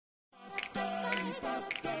Even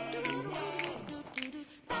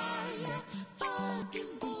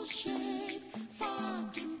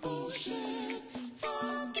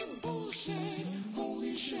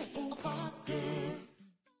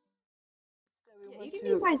if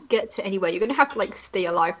you guys get to anywhere, you're gonna have to like stay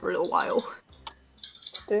alive for a little while.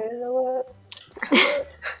 Stay alive.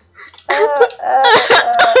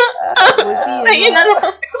 Staying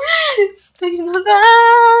alive. Staying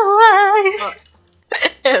alive.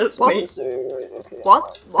 Help What? me. Okay.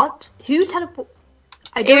 What? What? Who teleport?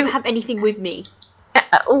 I don't have anything with me.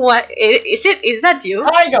 What is it? Is that you?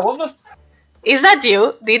 Tiger, what the? Is that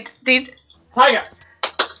you? Did? Tiger.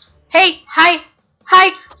 Hey, hi.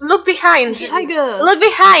 Look behind. Tiger. Look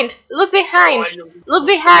behind. Look behind. Look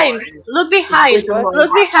behind. Look behind.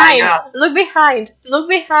 Look behind. Look behind. Look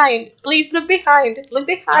behind. Please look behind. Look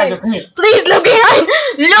behind. Please look behind.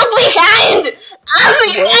 Look behind. I'm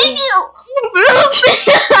behind you. Look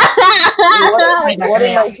behind. What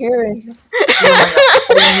am I hearing?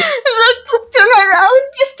 Look, turn around.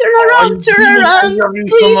 Just turn around. Turn around.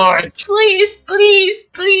 Please, please, please,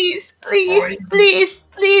 please, please, please,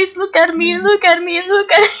 please. Look at me. Look at me.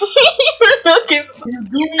 Look at me. Look at me.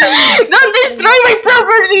 Don't destroy my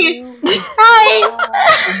property. Hi.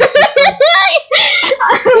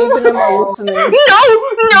 Even am I listening?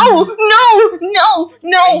 No.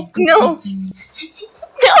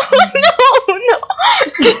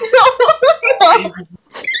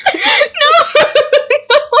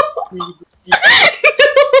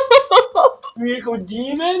 Nico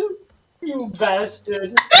demon? You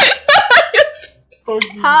bastard.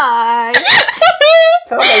 Hi.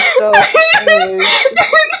 Found my stuff. Anyways.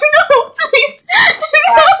 No, please.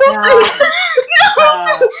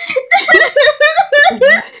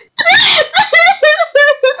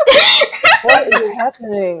 What is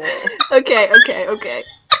happening? Okay. Oh god.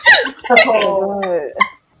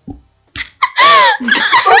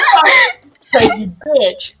 Crazy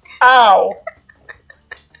bitch. Ow.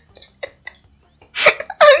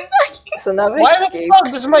 So now we Why the escape.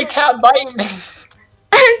 fuck does my cat bite me?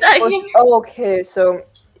 Oh, okay, so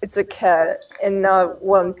it's a cat, and not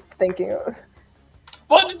what I'm thinking of.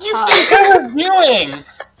 What did you think I was doing?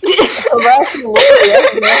 Harassing Lori, I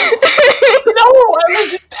don't know. No, I was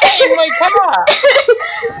just petting my cat.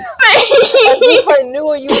 As if I knew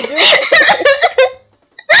what you were doing.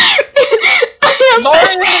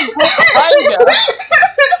 Lori didn't put Tiger.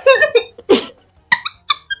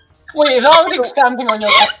 Wait, is Alex stamping on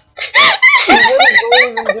your cat? What is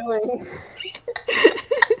Lori even doing?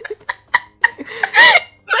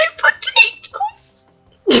 My potatoes.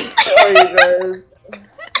 Sorry, you guys.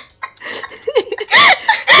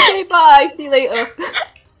 Okay, bye. See you later.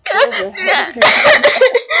 What the heck did you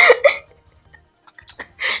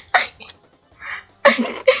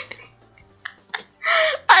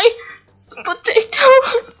Potato.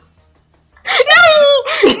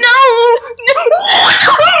 No.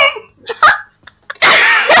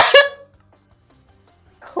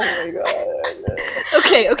 Oh my god.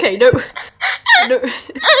 Okay, no. The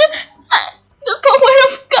power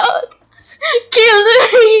of God killed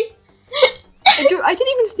me. I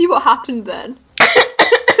didn't even see what happened then. I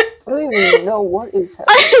don't even know what is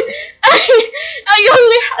happening. I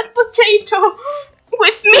only had potato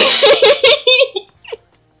with me.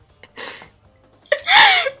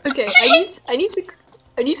 Okay, I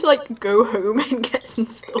need to like go home and get some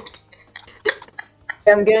stuff.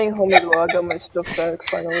 Yeah, I'm getting home as well. I got my stuff back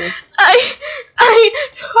finally. I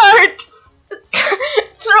heart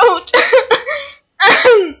throat.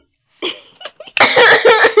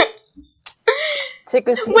 Take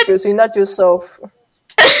a Snickers, you're not yourself.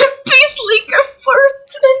 Peace liquor for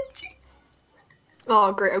 20.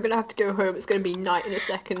 Oh great, I'm gonna have to go home. It's gonna be night in a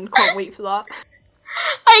second. Can't wait for that.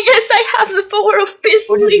 I guess I have the power of peace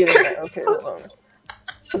We're just getting liquor. there. Okay, hold on. I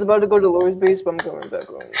was about to go to Lori's base, but I'm going back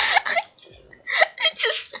home. I just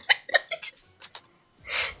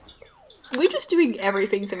We're just doing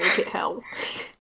everything to make it hell.